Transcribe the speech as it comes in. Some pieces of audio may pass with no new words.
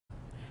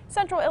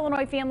Central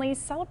Illinois families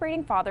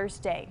celebrating Father's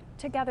Day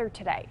together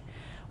today.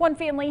 One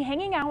family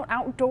hanging out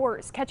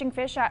outdoors, catching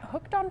fish at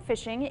Hooked on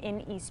Fishing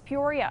in East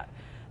Peoria.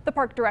 The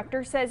park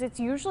director says it's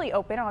usually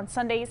open on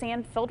Sundays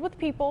and filled with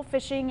people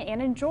fishing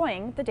and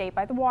enjoying the day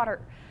by the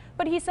water.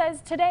 But he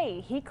says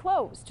today he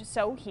closed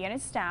so he and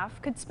his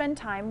staff could spend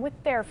time with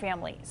their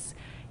families.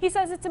 He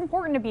says it's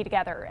important to be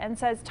together and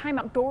says time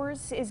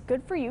outdoors is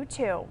good for you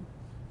too.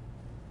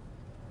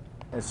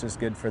 It's just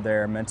good for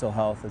their mental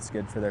health. It's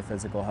good for their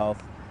physical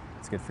health.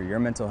 It's good for your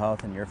mental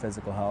health and your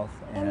physical health.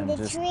 And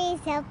the trees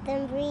help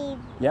them breathe.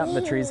 Yeah,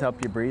 the trees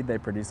help you breathe. They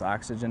produce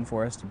oxygen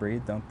for us to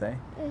breathe, don't they?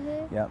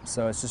 Mm-hmm. Yep,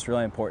 so it's just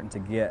really important to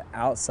get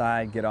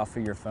outside, get off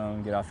of your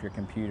phone, get off your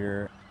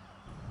computer.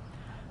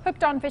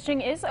 Hooked on Fishing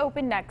is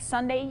open next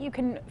Sunday. You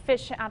can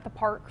fish at the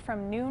park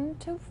from noon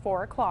to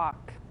 4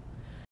 o'clock.